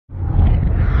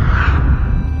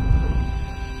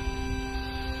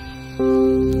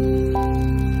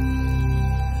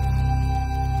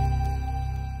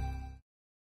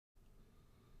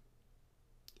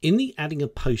In the adding a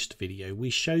post video, we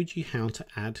showed you how to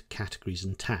add categories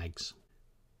and tags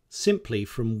simply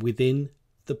from within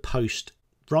the post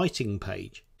writing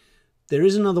page. There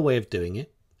is another way of doing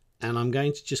it, and I'm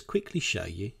going to just quickly show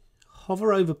you.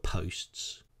 Hover over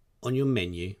posts on your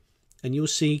menu and you'll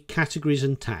see categories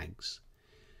and tags.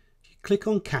 If you click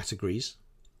on categories,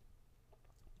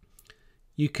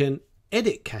 you can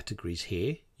edit categories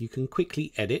here. You can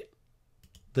quickly edit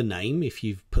the name if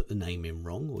you've put the name in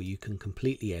wrong, or you can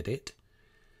completely edit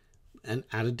and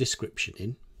add a description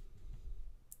in.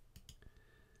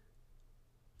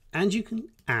 And you can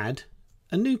add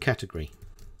a new category.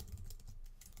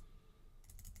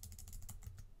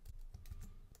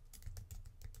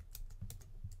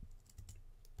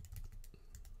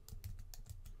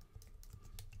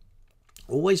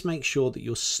 Always make sure that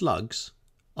your slugs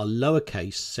are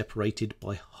lowercase separated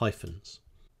by hyphens.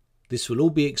 This will all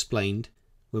be explained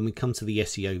when we come to the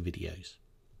SEO videos.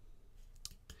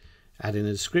 Add in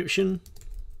a description.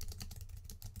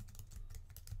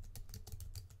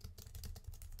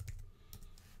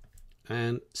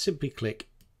 And simply click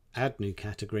add new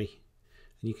category.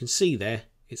 And you can see there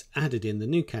it's added in the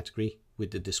new category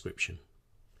with the description.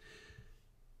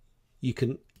 You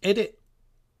can edit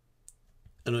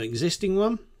an existing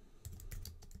one.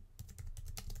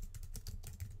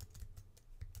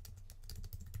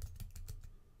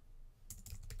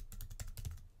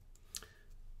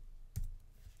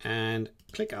 And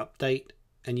click update,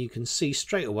 and you can see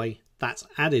straight away that's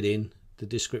added in the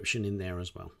description in there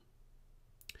as well.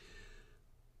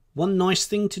 One nice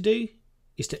thing to do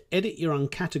is to edit your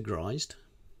uncategorized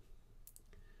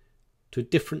to a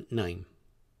different name.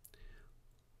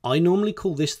 I normally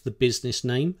call this the business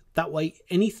name. That way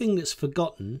anything that's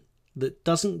forgotten that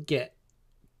doesn't get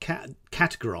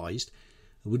categorized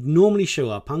would normally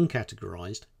show up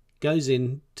uncategorized goes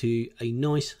into a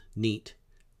nice neat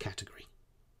category.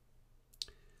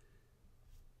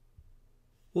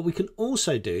 What we can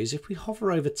also do is if we hover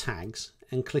over tags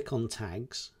and click on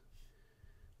tags,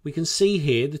 we can see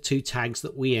here the two tags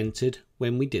that we entered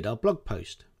when we did our blog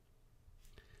post.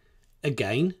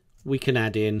 Again, we can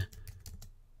add in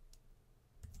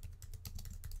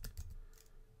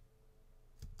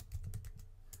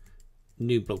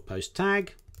new blog post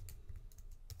tag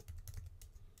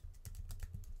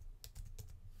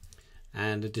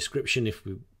and a description if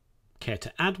we care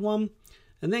to add one,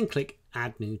 and then click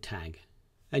add new tag,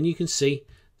 and you can see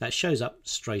that shows up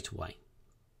straight away.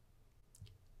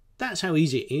 That's how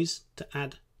easy it is to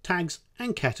add tags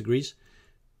and categories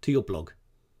to your blog.